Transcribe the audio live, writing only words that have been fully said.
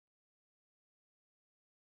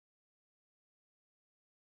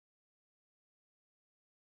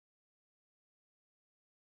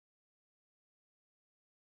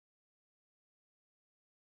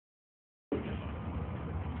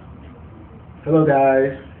Hello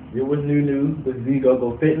guys, you're with NeuNeu with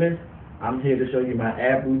z-gogo Fitness. I'm here to show you my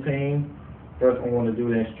ab routine. First I'm going to do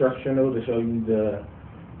the instructional to show you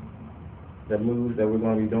the moves that we're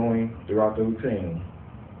going to be doing throughout the routine.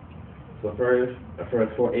 So the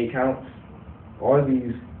first 4 8 counts. All of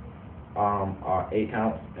these are 8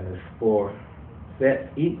 counts and it's 4 sets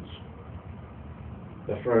each.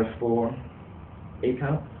 The first 4 8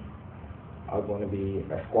 counts are going to be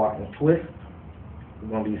a squat and twist. We're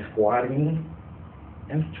going to be squatting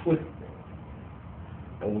and twisting.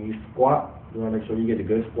 And when you squat, you want to make sure you get a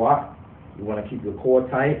good squat. You want to keep your core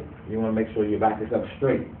tight. You want to make sure your back is up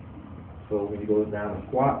straight. So when you go down to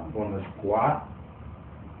squat, you want to squat.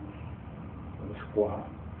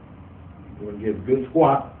 You want to get a good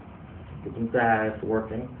squat. Get them thighs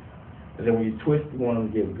working. And then when you twist, you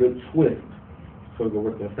want to get a good twist. So you can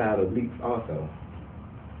work inside the obliques also.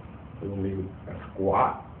 So you're going to be a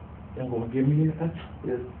squat. Then going to give me a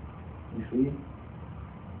twist. You see?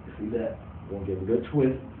 You see that? You're going to give a good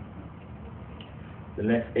twist. The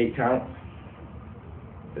next 8 counts,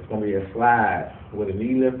 it's going to be a slide with a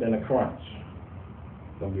knee lift and a crunch.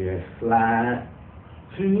 It's going to be a slide,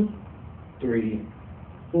 2, 3,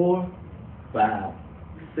 4, 5,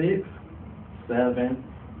 6, 7,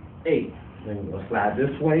 8. Then you're going to slide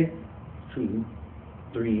this way, 2,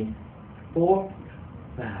 3, 4,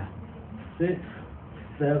 5, 6,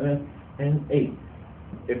 7, and 8.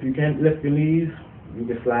 If you can't lift your knees, you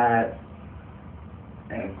can slide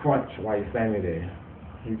and crunch while you're standing there.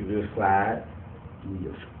 You can just slide, you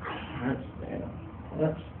just crunch down,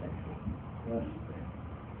 crunch down, crunch down,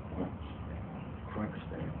 crunch down, crunch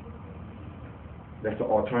down. That's the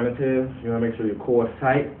alternative. You want to make sure your core is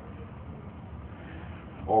tight.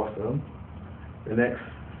 Awesome. The next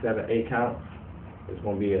set of 8 counts is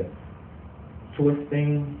going to be a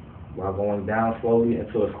twisting while going down slowly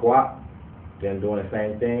into a squat, then doing the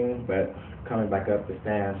same thing, but coming back up to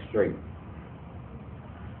stand straight.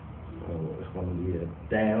 So it's going to be a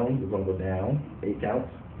down. We're going to go down 8 counts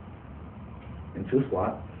into a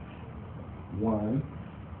squat. 1,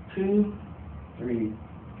 2, 3,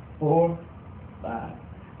 4, 5,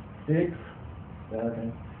 6,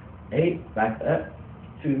 7, 8. Back up.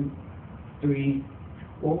 2, 3,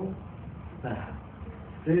 4, 5,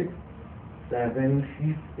 6, 7,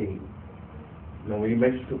 and 8. Now when you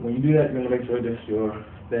do that, you're gonna make sure that you're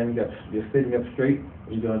sitting up straight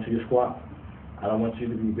when you go into your squat. I don't want you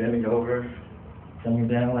to be bending over, coming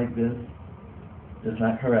down like this. That's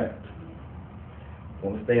not correct. You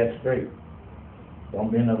want to stay up straight.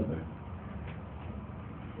 Don't bend over.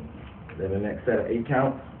 Then the next set of 8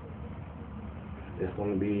 counts is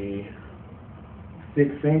going to be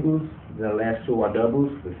 6 singles. The last 2 are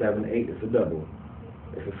doubles. The 7, 8 is a double.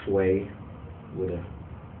 It's a sway with a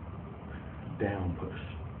down push.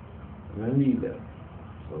 And then knee lift.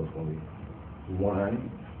 So it's going to be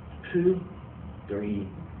 1, 2, 3,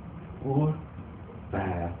 4,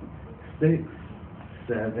 5, 6,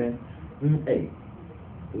 7, and 8.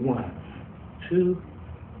 1, 2,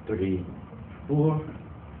 3, 4,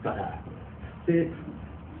 5, 6,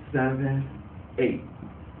 7, 8.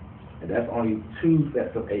 And that's only 2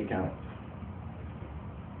 sets of 8 counts.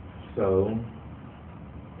 So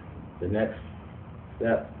the next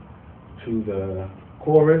step to the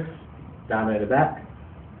chorus, down in the back,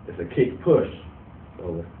 it's a kick push.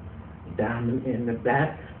 So down in the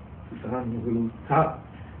back, on the rooftop,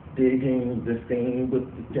 digging the scene with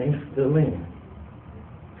the gangster lean.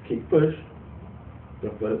 Kick push. So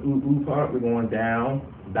for the ooh part, we're going down,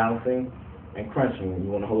 bouncing, and crunching. You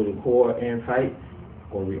want to hold your core in tight.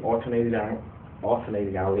 We're going to be alternating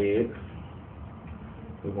our legs.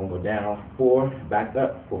 We're going to go down 4, back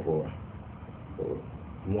up for 4. So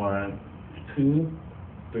 1, 2,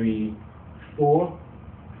 3, 4,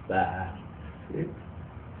 5, 6,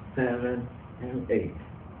 7, and 8.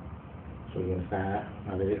 So you're going to side,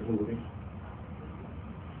 my legs moving.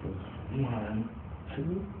 1,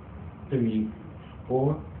 2, 3,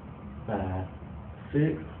 4, 5,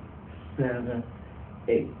 6, 7,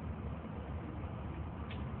 8.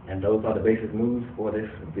 And those are the basic moves for this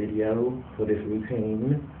video, for this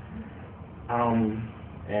routine.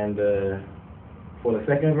 For the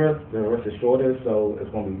second verse, the verse is shorter, so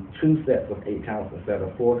it's going to be 2 sets of 8 counts instead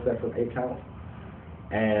of 4 sets of 8 counts.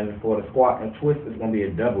 And for the squat and twist, it's going to be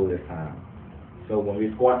a double this time. So when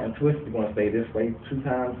we squat and twist, you're going to stay this way 2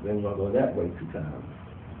 times, then you're going to go that way 2 times.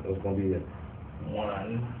 So it's going to be a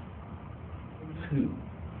 1, 2,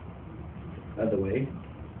 other way,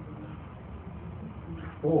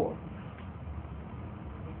 4.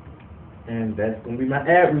 And that's going to be my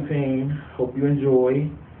ab routine. Hope you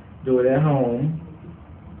enjoy. Do it at home.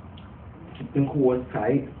 Keep them cores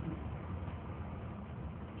tight.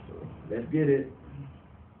 So Let's get it.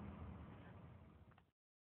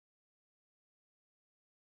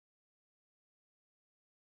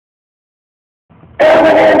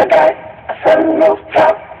 Down in the back, a sunroof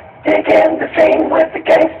top, digging the scene with the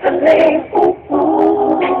gangster lean. Ooh,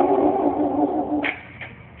 ooh.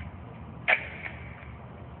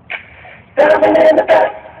 Down in the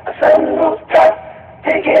back, a sunroof top,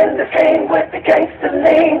 digging the scene with the gangster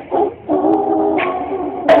lean. Ooh, ooh.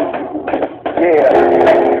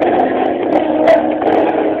 Yeah.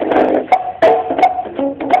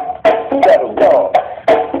 Settle down.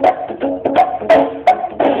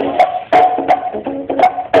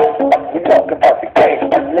 Talk about the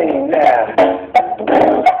gangster lean now.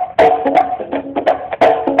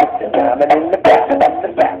 The diamond in the back, in the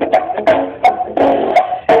back.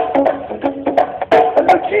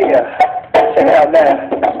 Look here, check out now.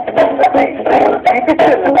 They be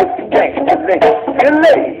chillin' with the gangster lean.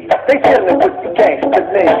 LA, they chillin' with the gangster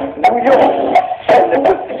lean. New York, chillin'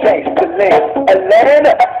 with the gangster lean.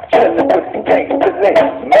 Atlanta, chillin' with the gangster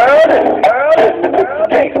lean. Maryland, chillin' with the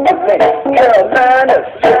gangster lean. Carolina,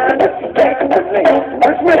 chillin' with the gangster lean.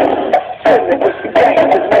 Richmond, chillin' with the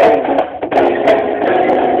gangster lean.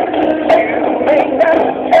 You may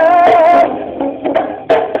not come,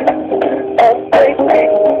 oh baby,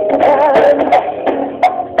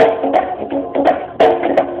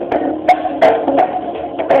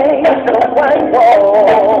 ain't no one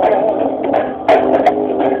wrong.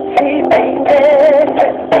 She be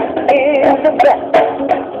dancing in the back.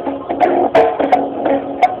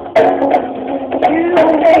 You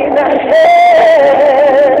may not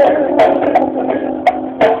have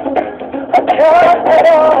a job at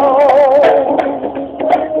all,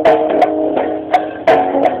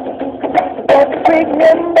 but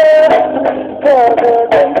remember, brothers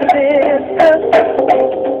and sisters,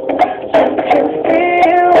 you can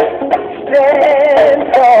still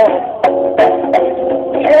stand tall.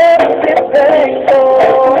 Just sit back for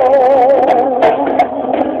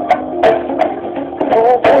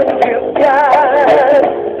what you got.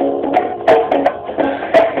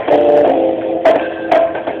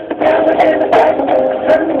 Down in the back, the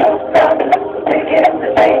sun goes up, begin to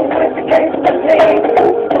sing with the gangster lean.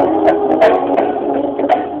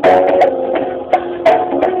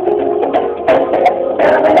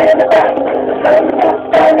 Down in the back, the sun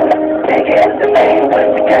goes up, begin to sing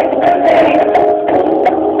with the gangster lean.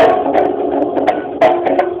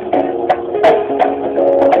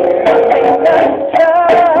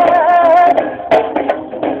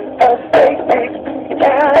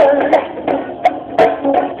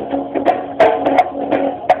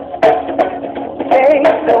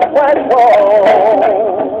 Ain't no one more.